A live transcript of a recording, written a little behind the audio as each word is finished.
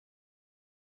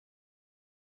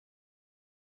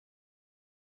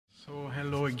So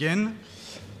hello again.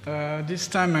 This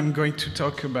time I'm going to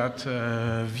talk about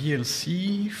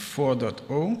VLC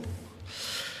 4.0.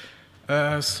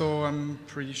 So I'm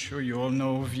pretty sure you all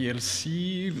know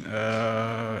VLC.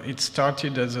 It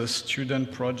started as a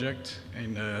student project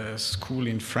in a school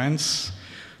in France.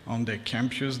 On their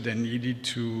campus, they needed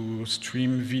to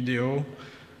stream video,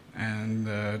 and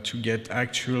to get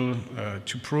actual,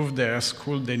 to prove their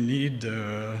school, they need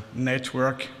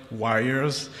network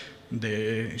wires.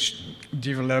 They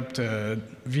developed a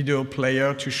video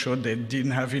player to show they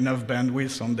didn't have enough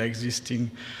bandwidth on the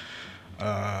existing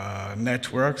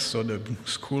networks, so the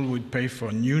school would pay for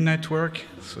a new network.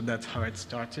 So that's how it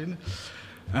started.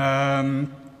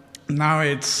 Now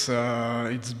it's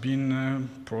been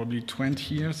probably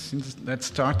 20 years since that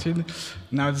started.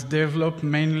 Now it's developed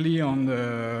mainly on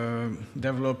the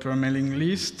developer mailing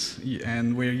list,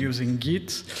 and we're using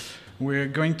Git. We're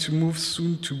going to move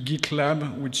soon to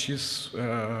GitLab, which is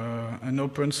an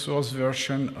open source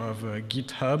version of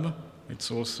GitHub. It's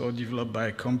also developed by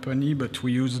a company, but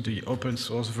we use the open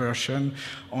source version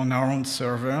on our own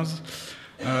servers.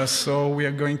 So we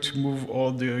are going to move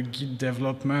all the Git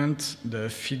development. The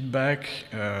feedback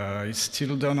is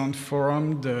still done on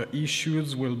forum. The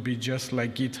issues will be just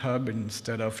like GitHub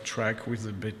instead of track, with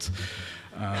a bit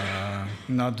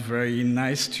not very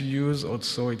nice to use.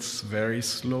 Also, it's very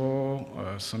slow.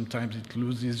 Sometimes it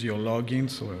loses your login,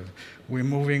 so we're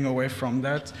moving away from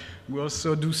that. We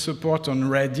also do support on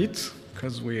Reddit,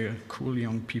 because we're cool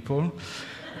young people.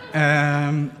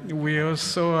 We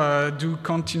also do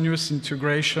continuous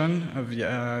integration of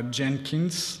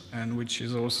Jenkins, and which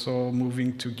is also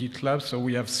moving to GitLab. So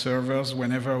we have servers.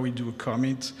 Whenever we do a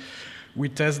commit, we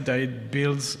test that it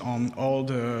builds on all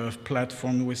the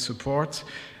platforms we support.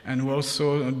 And we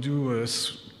also do a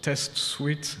test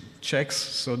suite checks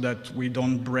so that we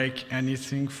don't break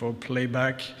anything for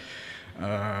playback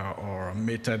or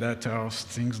metadata or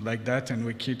things like that, and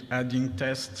we keep adding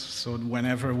tests, so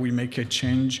whenever we make a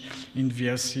change in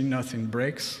VLC, nothing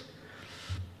breaks.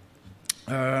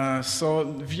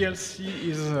 So VLC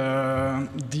is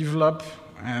developed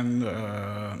and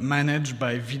managed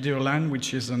by Videolan,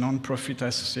 which is a non-profit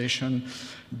association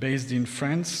based in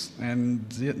France. And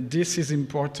this is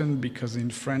important because in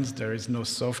France there is no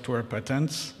software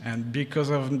patents, and because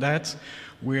of that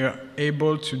we are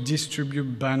able to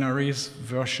distribute binaries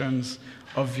versions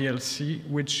of VLC,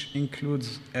 which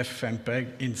includes FMPEG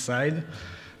inside,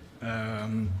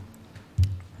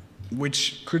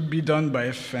 which could be done by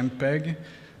FMPEG,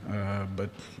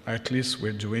 but at least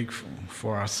we're doing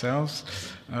for ourselves.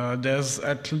 There's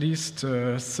at least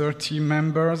 30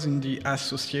 members in the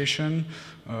association.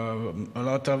 A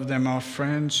lot of them are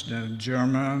French,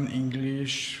 German,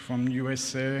 English, from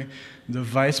USA. The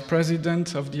vice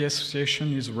president of the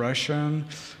association is Russian,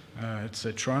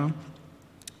 etc.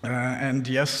 And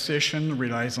the association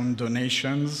relies on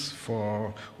donations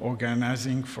for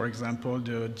organizing, for example,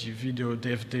 the video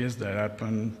dev days that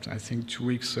happened, I think, 2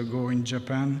 weeks ago in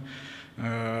Japan.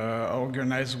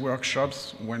 Organize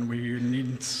workshops when we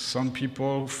need some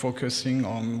people focusing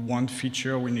on one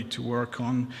feature we need to work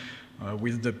on.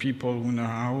 With the people who know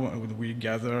how, we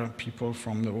gather people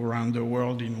from around the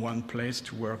world in one place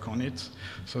to work on it.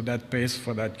 So that pays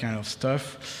for that kind of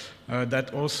stuff.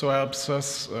 That also helps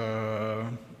us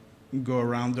go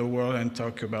around the world and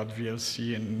talk about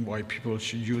VLC and why people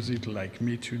should use it, like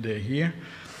me today here.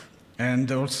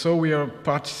 And also we are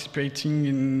participating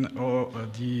in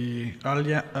the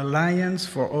Alliance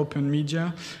for Open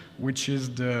Media, which is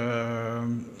the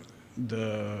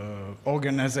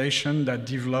organization that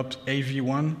developed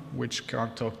AV1, which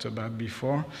Carl talked about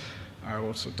before. I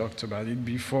also talked about it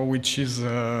before, which is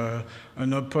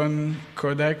an open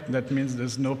codec. That means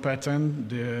there's no patent.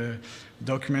 The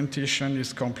documentation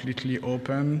is completely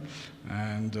open,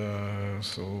 and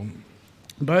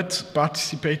but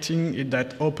participating in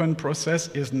that open process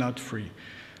is not free.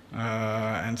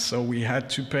 And so we had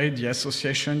to pay the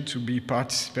association to be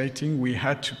participating. We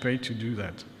had to pay to do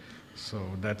that. So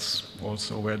that's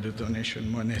also where the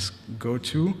donation monies go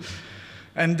to.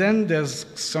 And then there's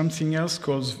something else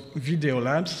called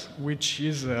Videolabs, which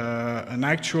is an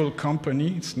actual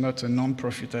company. It's not a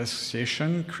non-profit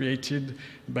association, created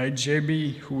by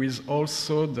JB, who is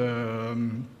also the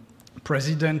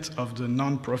president of the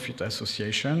non-profit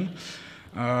association.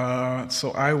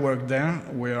 So I work there.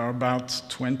 We are about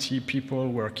 20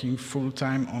 people working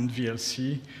full-time on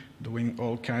VLC, doing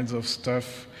all kinds of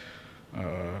stuff.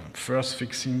 First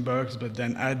fixing bugs, but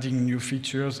then adding new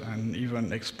features and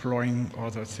even exploring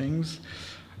other things.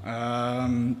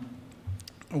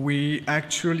 We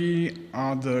actually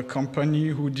are the company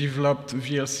who developed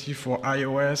VLC for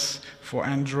iOS, for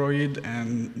Android,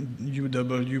 and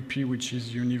UWP, which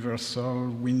is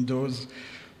Universal Windows,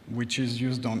 which is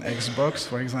used on Xbox,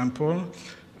 for example.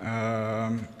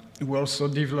 We also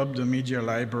developed the media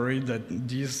library that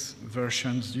these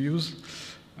versions use.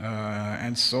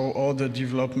 And so all the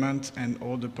development and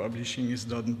all the publishing is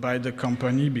done by the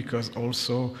company, because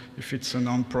also if it's a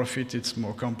non-profit, it's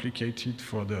more complicated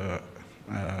for the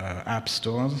app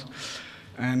stores.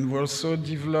 And we also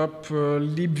develop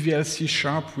libvlc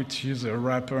Sharp, which is a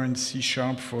wrapper in C#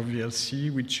 for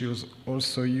VLC, which is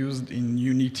also used in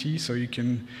Unity. So you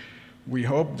can, we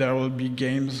hope there will be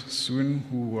games soon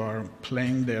who are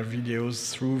playing their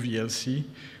videos through VLC,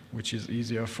 which is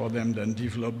easier for them than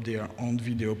develop their own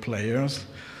video players.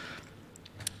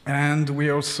 And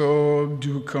we also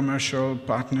do commercial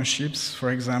partnerships. For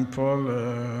example,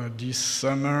 this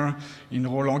summer in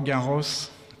Roland Garros,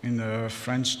 in the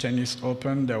French Tennis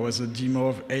Open, there was a demo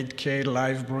of 8K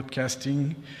live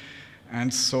broadcasting.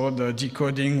 And so the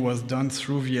decoding was done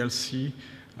through VLC,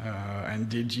 and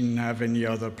they didn't have any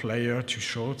other player to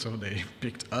show, so they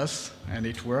picked us, and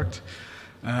it worked.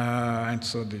 And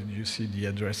so you see the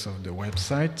address of the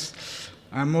website.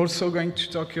 I'm also going to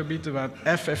talk a bit about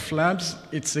FF Labs.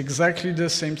 It's exactly the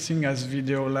same thing as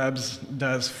Videolan Labs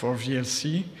does for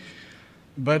VLC,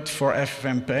 but for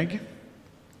FFmpeg.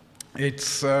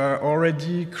 It's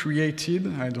already created.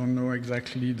 I don't know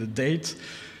exactly the date,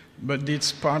 but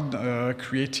it's part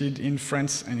created in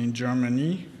France and in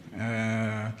Germany.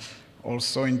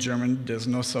 Also in Germany, there's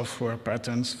no software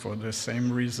patents for the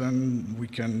same reason we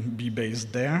can be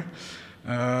based there.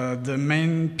 The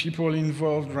main people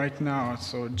involved right now are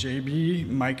so JB,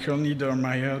 Michael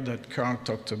Niedermeyer that Carl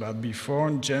talked about before,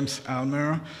 James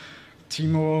Almer,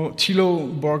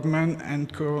 Thilo Borgman, and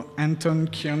Anton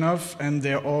Kirnov, and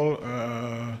they're all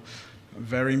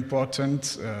very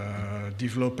important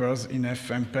developers in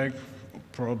FFmpeg,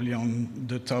 probably on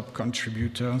the top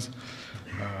contributors.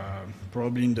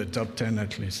 Probably in the top 10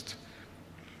 at least.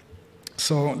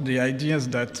 So the idea is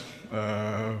that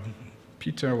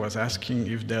Peter was asking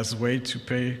if there's a way to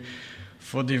pay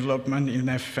for development in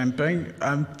FFmpeg.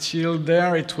 Until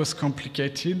there, it was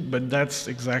complicated, but that's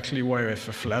exactly why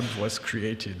FF Labs was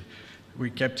created.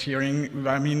 We kept hearing,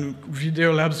 I mean,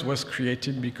 Videolan Labs was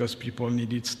created because people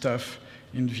needed stuff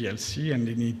in VLC, and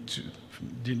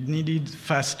they needed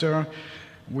faster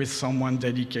with someone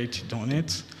dedicated on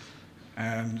it.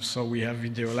 And so we have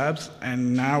Videolan Labs,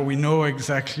 and now we know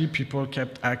exactly, people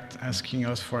kept asking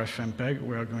us for FFmpeg.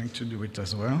 We are going to do it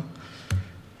as well.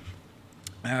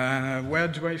 Where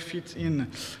do I fit in?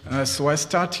 So I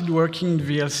started working in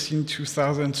VLC in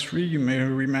 2003. You may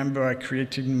remember I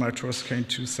created Matroska in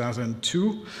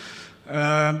 2002.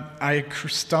 I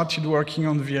started working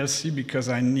on VLC because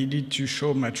I needed to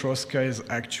show Matroska is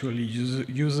actually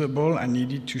usable. I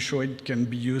needed to show it can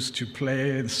be used to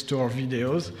play and store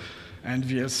videos. And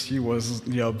VLC was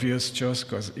the obvious choice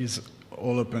because it's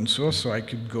all open source, so I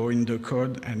could go in the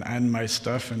code and add my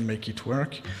stuff and make it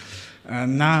work.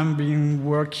 And now I've been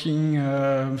working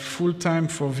full-time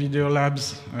for Videolan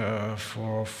Labs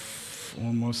for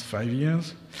almost 5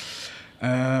 years.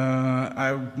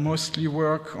 I mostly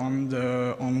work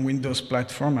on Windows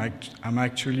platform. I'm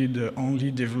actually the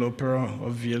only developer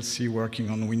of VLC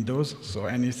working on Windows, so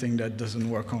anything that doesn't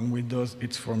work on Windows,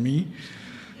 it's for me.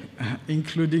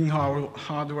 Including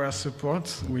hardware support,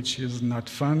 which is not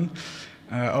fun.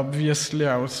 Obviously,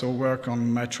 I also work on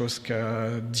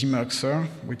Matroska demuxer,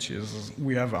 which is,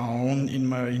 we have our own in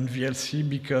VLC,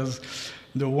 because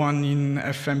the one in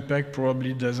FFmpeg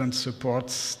probably doesn't support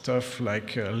stuff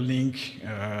like link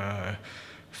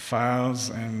files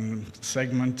and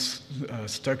segments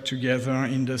stuck together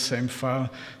in the same file.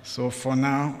 So for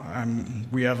now,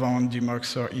 we have our own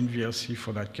demuxer in VLC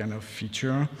for that kind of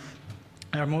feature.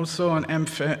 I'm also an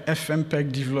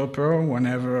FFmpeg developer.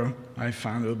 Whenever I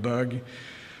find a bug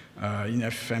in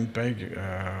FFmpeg,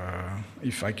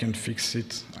 if I can fix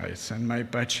it, I send my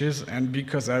patches. And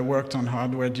because I worked on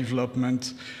hardware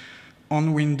development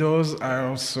on Windows, I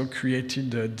also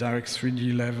created the DirectX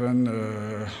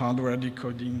 3D11 hardware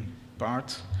decoding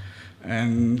part.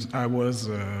 And I was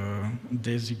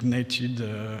designated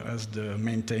as the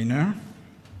maintainer.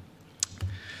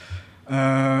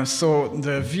 So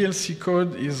the VLC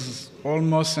code is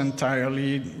almost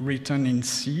entirely written in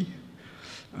C.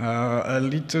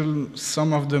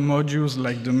 Some of the modules,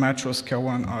 like the Matroska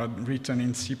one, are written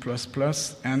in C++,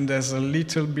 and there's a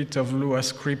little bit of Lua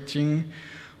scripting,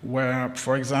 where,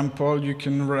 for example, you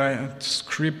can write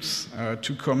scripts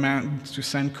to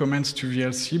send commands to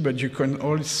VLC, but you can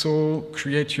also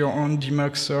create your own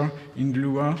demuxer in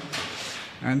Lua.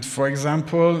 And for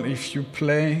example, if you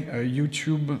play a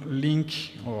YouTube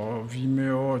link or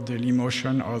Vimeo,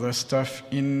 Dailymotion, other stuff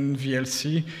in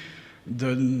VLC,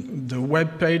 the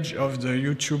web page of the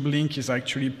YouTube link is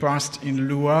actually parsed in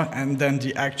Lua, and then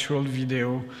the actual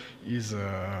video is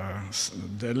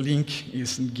the link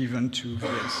is given to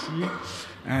VLC.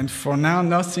 And for now,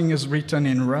 nothing is written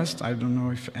in Rust. I don't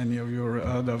know if any of you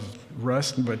heard of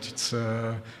Rust, but it's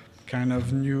a kind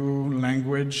of new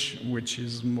language which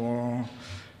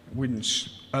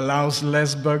allows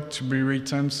less bugs to be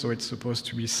written, so it's supposed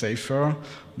to be safer.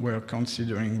 We're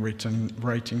considering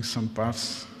writing some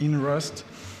paths in Rust.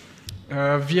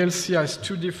 VLC has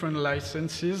two different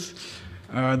licenses.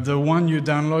 The one you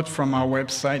download from our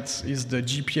website is the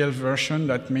GPL version.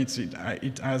 That means it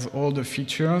has all the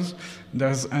features.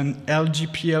 There's an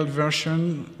LGPL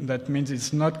version. That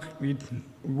means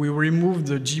we remove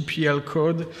the GPL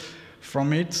code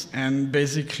from it, and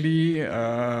basically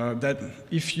that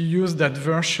if you use that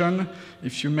version,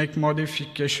 if you make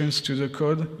modifications to the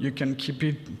code, you can keep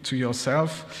it to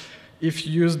yourself. If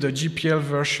you use the GPL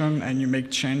version and you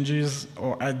make changes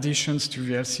or additions to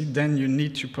VLC, then you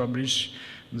need to publish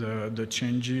the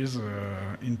changes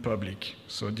in public.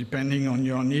 So depending on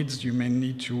your needs, you may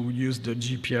need to use the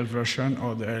GPL version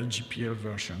or the LGPL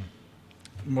version.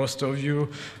 Most of you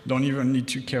don't even need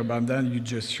to care about that. You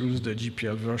just use the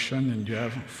GPL version and you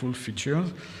have full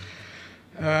features.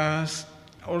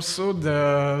 Also,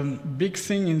 the big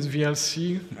thing in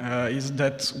VLC is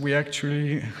that we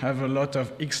actually have a lot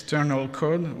of external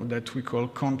code that we call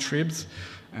contribs.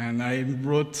 And I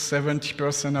wrote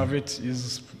 70% of it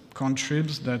is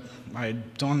contribs that I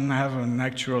don't have an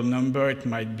actual number. It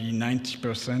might be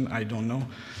 90%, I don't know.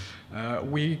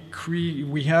 We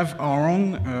have our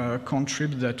own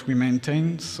contrib that we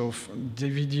maintain. So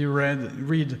DVD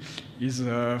read is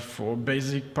for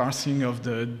basic parsing of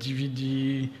the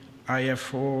DVD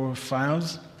IFO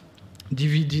files.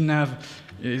 DVD nav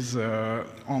is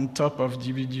on top of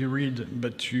DVD read,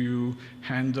 but you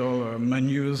handle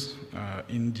menus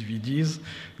in DVDs.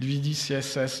 DVD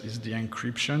CSS is the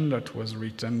encryption that was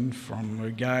written from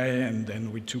a guy, and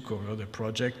then we took over the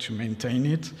project to maintain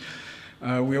it.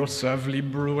 We also have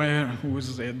libvlc,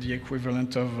 who's the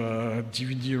equivalent of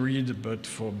DVD read, but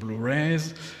for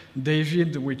Blu-rays.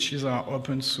 David, which is our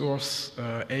open source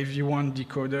AV1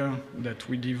 decoder that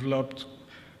we developed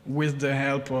with the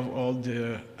help of all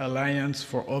the Alliance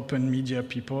for Open Media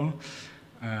people.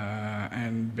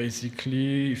 And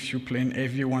basically, if you play an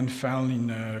AV1 file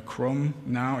in Chrome,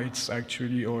 now it's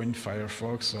actually, or in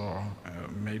Firefox, or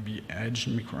maybe Edge,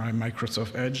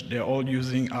 Microsoft Edge, they're all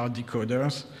using our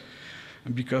decoders.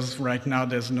 Because right now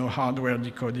there's no hardware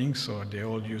decoding, so they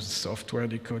all use software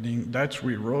decoding that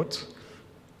we wrote,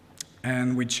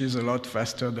 and which is a lot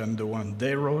faster than the one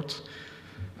they wrote.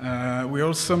 We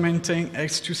also maintain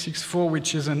H.264,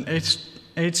 which is an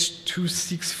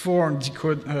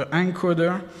H.264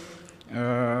 encoder.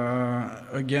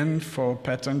 Again, for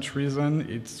patent reason,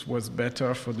 it was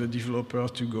better for the developer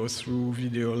to go through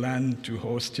Videolan to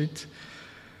host it,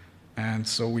 and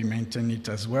so we maintain it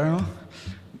as well.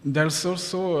 There's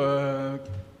also a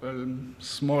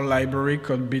small library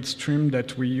called Bitstream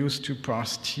that we use to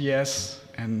parse TS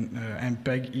and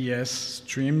MPEG-ES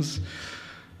streams.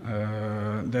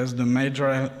 There's the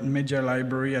media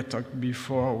library I talked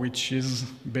before, which is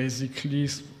basically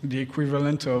the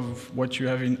equivalent of what you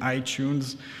have in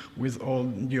iTunes with all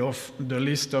the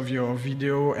list of your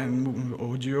video and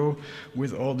audio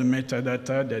with all the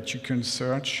metadata that you can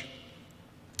search.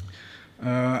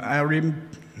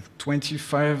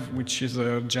 ARIM25, which is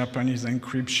a Japanese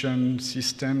encryption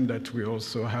system that we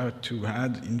also had to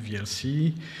add in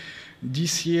VLC.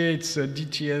 DCA, it's a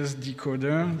DTS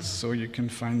decoder, so you can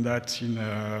find that in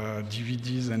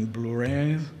DVDs and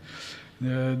Blu-rays.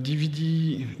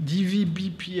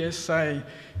 DVB-PSI,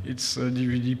 it's a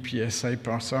DVD-PSI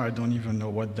parser. I don't even know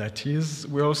what that is.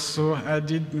 We also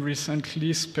added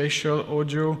recently spatial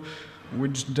audio,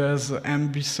 which does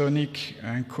ambisonic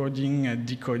encoding and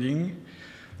decoding.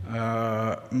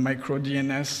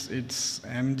 MicroDNS, it's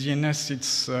MDNS,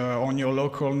 it's on your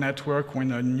local network.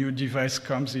 When a new device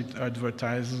comes, it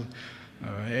advertises,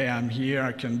 hey, I'm here,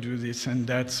 I can do this and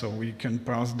that, so we can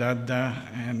parse that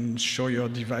and show your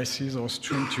devices or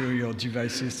stream to your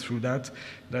devices through that.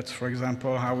 That's, for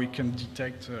example, how we can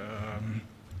detect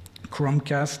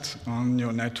Chromecast on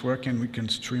your network, and we can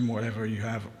stream whatever you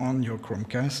have on your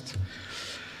Chromecast.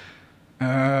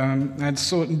 And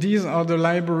so these are the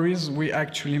libraries we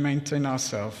actually maintain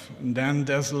ourselves. Then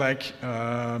there's like,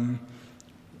 I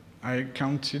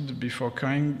counted before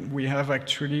coming, we have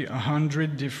actually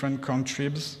 100 different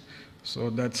contribs.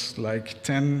 So that's like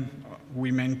 10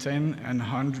 we maintain, and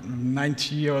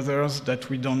 190 others that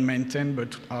we don't maintain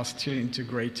but are still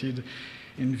integrated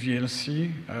in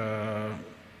VLC.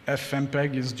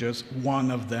 FMPEG is just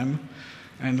one of them.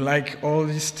 And like all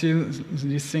these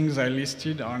things I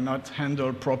listed are not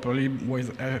handled properly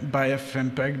by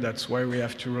FMPEG, that's why we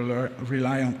have to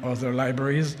rely on other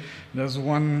libraries. There's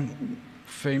one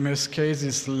famous case,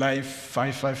 is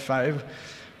Live555,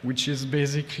 which is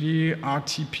basically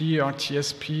RTP,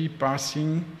 RTSP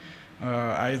parsing,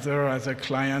 either as a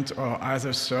client or as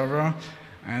a server.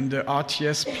 And the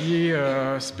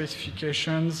RTSP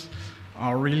specifications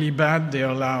are really bad. They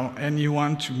allow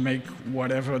anyone to make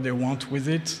whatever they want with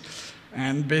it.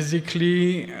 And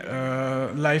basically,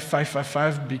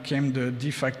 Live555 became the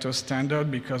de facto standard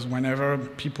because whenever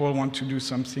people want to do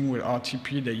something with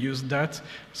RTP, they use that.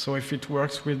 So if it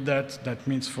works with that, that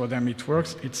means for them it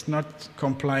works. It's not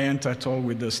compliant at all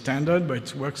with the standard, but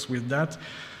it works with that.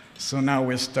 So now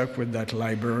we're stuck with that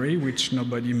library, which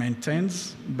nobody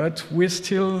maintains, but we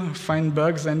still find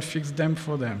bugs and fix them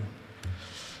for them.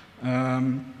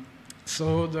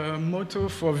 So the motto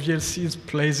for VLC is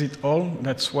plays it all.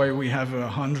 That's why we have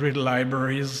 100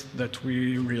 libraries that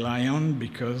we rely on,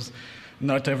 because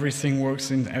not everything works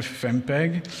in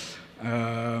FFmpeg.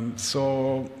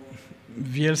 So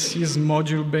VLC is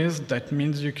module-based. That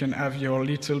means you can have your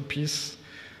little piece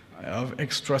of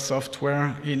extra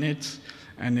software in it,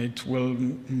 and it will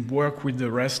work with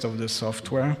the rest of the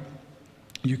software.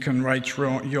 You can write your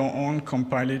own,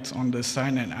 compile it on the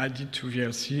side, and add it to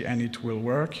VLC, and it will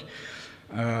work.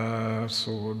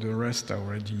 So the rest I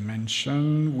already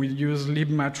mentioned. We use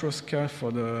libmatroska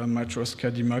for the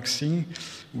Matroska demuxing,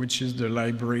 which is the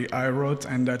library I wrote,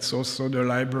 and that's also the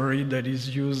library that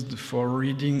is used for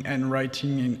reading and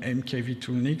writing in MKV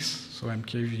toolnix, so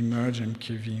MKV merge,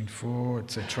 MKV info,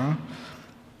 etc.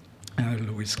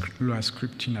 Lua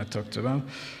scripting I talked about.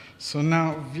 So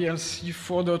now VLC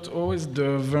 4.0 is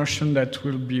the version that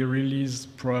will be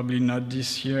released probably not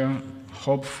this year,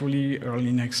 hopefully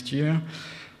early next year,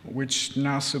 which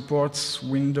now supports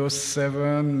Windows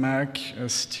 7, Mac,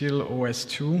 still OS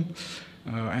 2,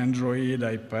 Android,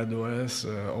 iPadOS,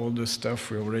 all the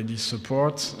stuff we already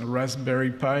support,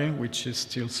 Raspberry Pi, which is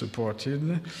still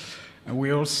supported.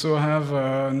 We also have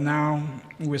now,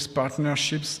 with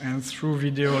partnerships and through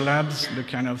Videolan, the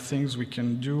kind of things we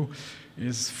can do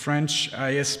is French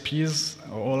ISPs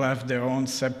all have their own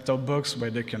set-top box where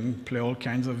they can play all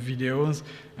kinds of videos,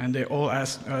 and they all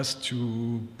ask us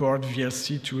to port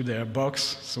VLC to their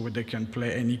box so they can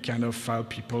play any kind of file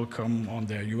people come on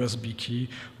their USB key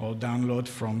or download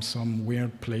from some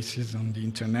weird places on the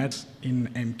internet, in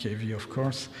MKV, of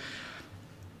course.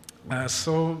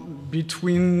 So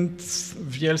between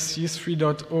VLC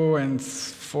 3.0 and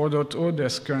 4.0,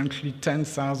 there's currently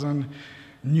 10,000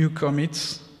 new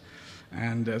commits,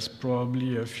 and there's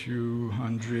probably a few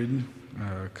hundred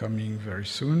coming very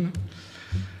soon.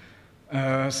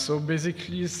 So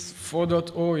basically,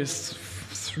 4.0 is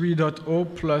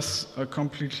 3.0 plus a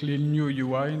completely new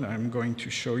UI I'm going to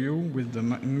show you with the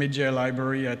media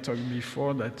library I talked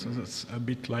before. That's a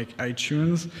bit like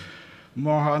iTunes.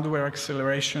 More hardware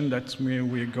acceleration, that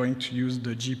we're going to use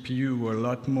the GPU a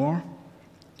lot more.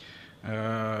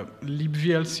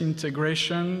 libvlc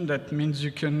integration, that means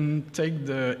you can take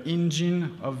the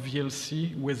engine of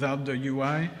VLC without the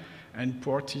UI and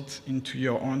port it into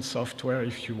your own software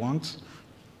if you want.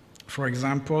 For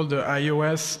example, the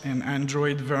iOS and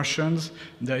Android versions,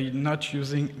 they're not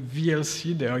using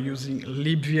VLC, they are using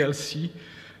libvlc,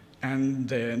 and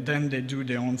then they do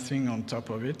their own thing on top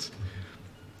of it.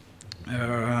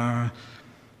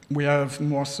 We have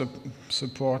more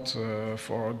support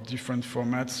for different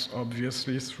formats,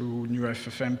 obviously, through new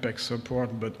FFmpeg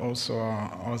support, but also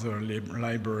our other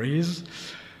libraries.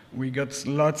 We got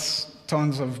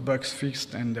tons of bugs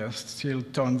fixed, and there's still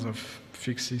tons of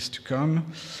fixes to come.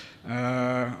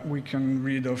 We can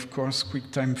read, of course,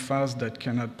 QuickTime files that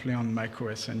cannot play on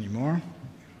macOS anymore.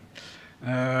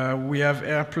 We have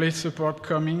AirPlay support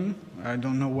coming. I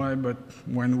don't know why, but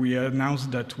when we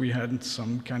announced that we had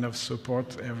some kind of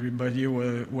support, everybody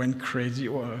went crazy.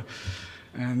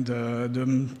 And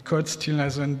the code still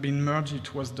hasn't been merged.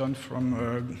 It was done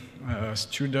from a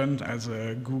student as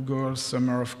a Google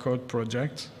Summer of Code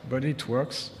project, but it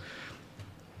works.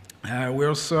 We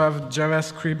also have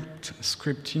JavaScript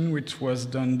scripting, which was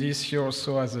done this year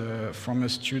also from a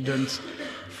student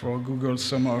for Google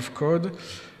Summer of Code.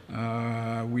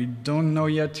 We don't know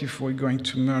yet if we're going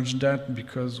to merge that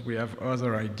because we have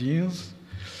other ideas.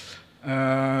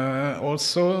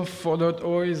 Also,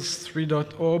 4.0 is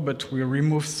 3.0, but we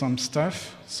removed some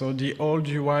stuff. So the old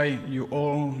UI you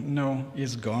all know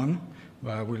is gone.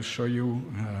 but I will show you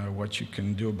what you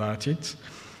can do about it.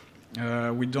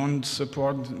 We don't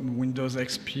support Windows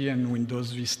XP and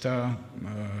Windows Vista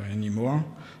anymore.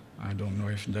 I don't know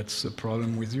if that's a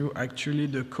problem with you. Actually,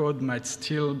 the code might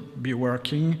still be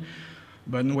working,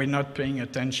 but we're not paying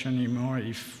attention anymore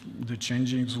if the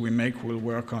changes we make will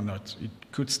work or not. It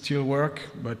could still work,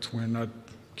 but we're not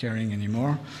caring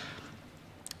anymore,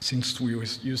 since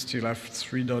you still have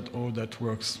 3.0 that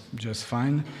works just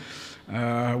fine.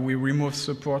 We remove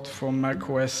support for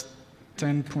macOS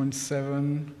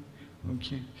 10.7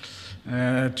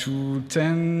 to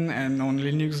 10, and on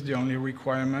Linux the only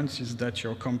requirement is that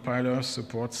your compiler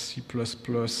supports C++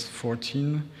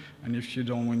 14, and if you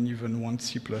don't even want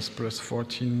C++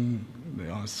 14,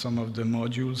 there are some of the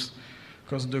modules,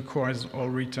 because the core is all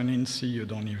written in C, you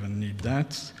don't even need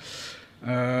that.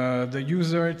 The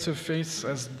user interface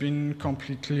has been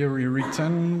completely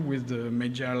rewritten with the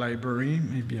media library.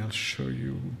 Maybe I'll show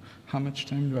you. How much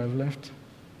time do I have left?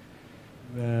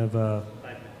 We have 5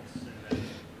 minutes.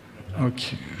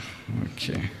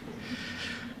 Okay.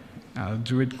 I'll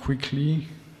do it quickly.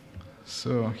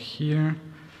 So here,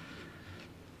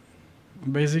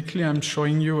 basically I'm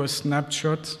showing you a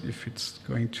snapshot, if it's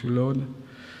going to load.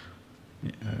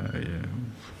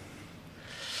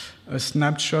 A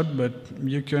snapshot, but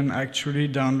you can actually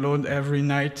download every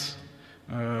night.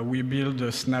 We build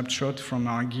a snapshot from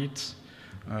our Git.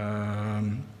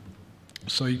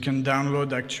 So you can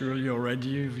download actually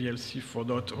already VLC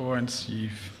 4.0 and see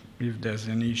if there's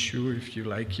any issue, if you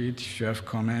like it, if you have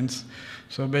comments.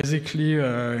 So basically,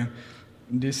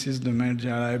 this is the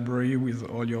media library with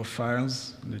all your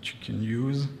files that you can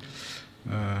use.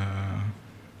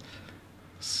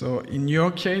 So in your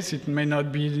case, it may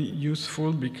not be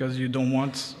useful because you don't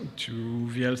want to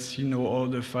VLC know all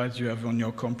the files you have on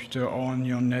your computer or on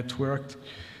your network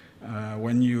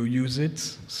when you use it.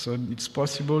 So it's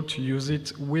possible to use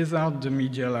it without the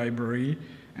media library,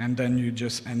 and then you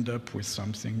just end up with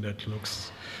something that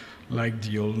looks like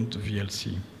the old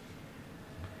VLC.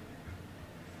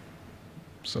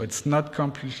 So it's not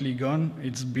completely gone.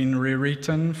 It's been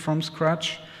rewritten from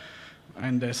scratch.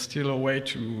 And there's still a way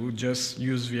to just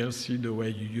use VLC the way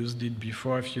you used it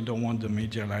before if you don't want the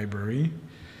media library.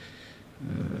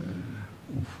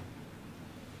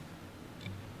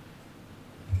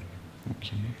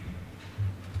 Okay.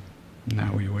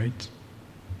 Now we wait.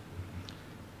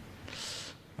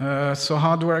 So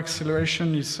hardware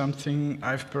acceleration is something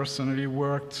I've personally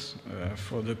worked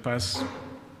for the past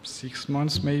 6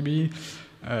 months maybe.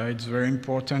 It's very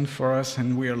important for us,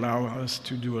 and we allow us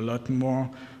to do a lot more.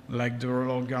 Like the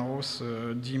Roland Garros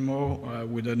demo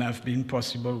wouldn't have been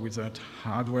possible without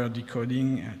hardware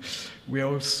decoding. We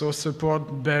also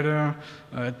support better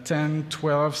 10,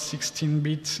 12,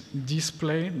 16-bit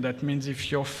display. That means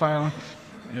if your file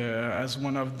has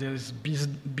one of these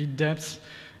bit depths,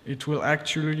 it will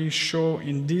actually show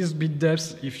in these bit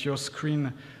depths if your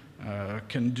screen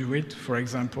can do it. For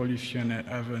example, if you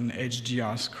have an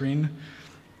HDR screen.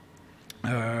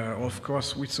 Of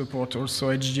course, we support also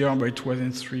HDR, but it was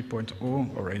in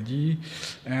 3.0 already.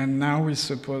 And now we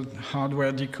support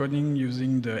hardware decoding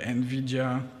using the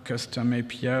NVIDIA custom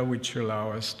API, which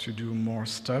allow us to do more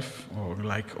stuff, or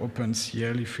like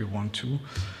OpenCL if we want to.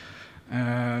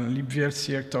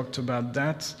 libvlc, I talked about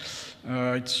that.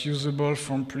 It's usable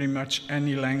from pretty much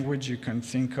any language you can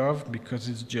think of because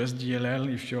it's just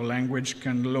DLL. If your language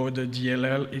can load a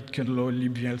DLL, it can load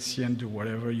libvlc and do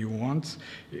whatever you want.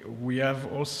 We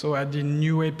have also added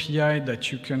new API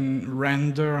that you can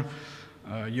render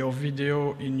your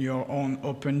video in your own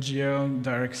OpenGL,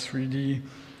 Direct3D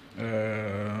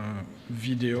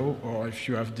video, or if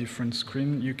you have different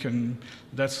screen, you can.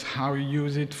 That's how you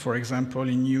use it. For example,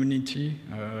 in Unity,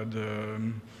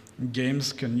 the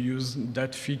games can use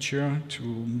that feature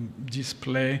to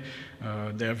display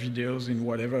their videos in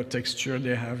whatever texture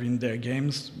they have in their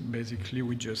games. Basically,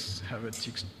 we just have a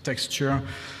texture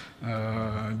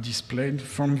displayed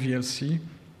from VLC.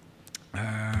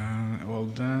 All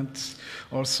that.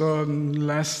 Also,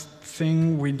 last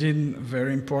thing we did,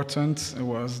 very important,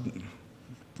 was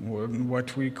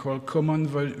what we call common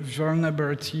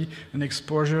vulnerability and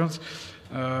exposures.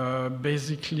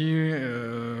 Basically,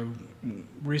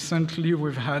 recently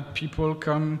we've had people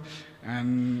come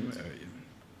and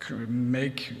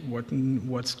make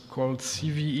what's called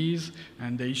CVEs,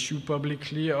 and they issue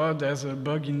publicly, oh, there's a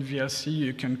bug in VLC,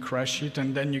 you can crash it,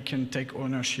 and then you can take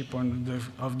ownership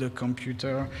of the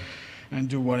computer and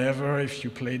do whatever if you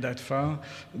play that file,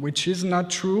 which is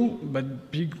not true, but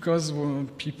because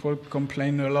people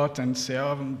complain a lot and say,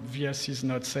 oh, VLC is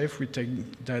not safe, we take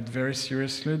that very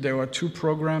seriously. There were 2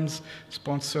 programs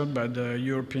sponsored by the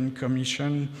European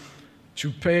Commission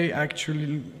to pay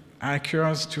actually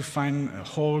hackers to find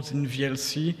holes in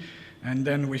VLC, and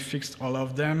then we fixed all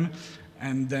of them,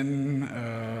 and then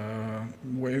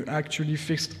we actually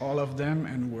fixed all of them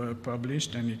and were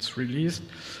published, and it's released.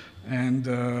 And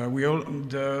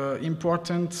the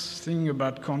important thing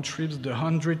about contribs, the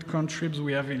 100 contribs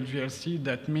we have in VLC,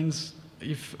 that means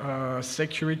if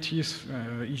security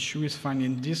issue is found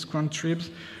in these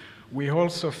contribs, we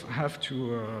also have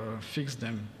to fix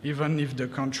them. Even if the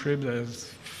contrib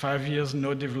has 5 years,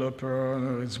 no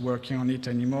developer is working on it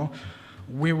anymore,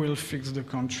 we will fix the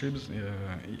contribs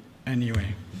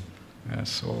anyway.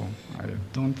 So I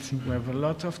don't think we have a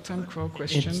lot of time for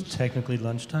questions. It's technically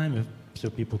lunchtime, so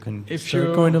people can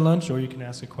start going to lunch, or you can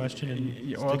ask a question.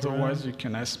 And otherwise, you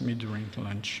can ask me during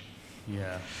lunch.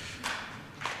 Yeah.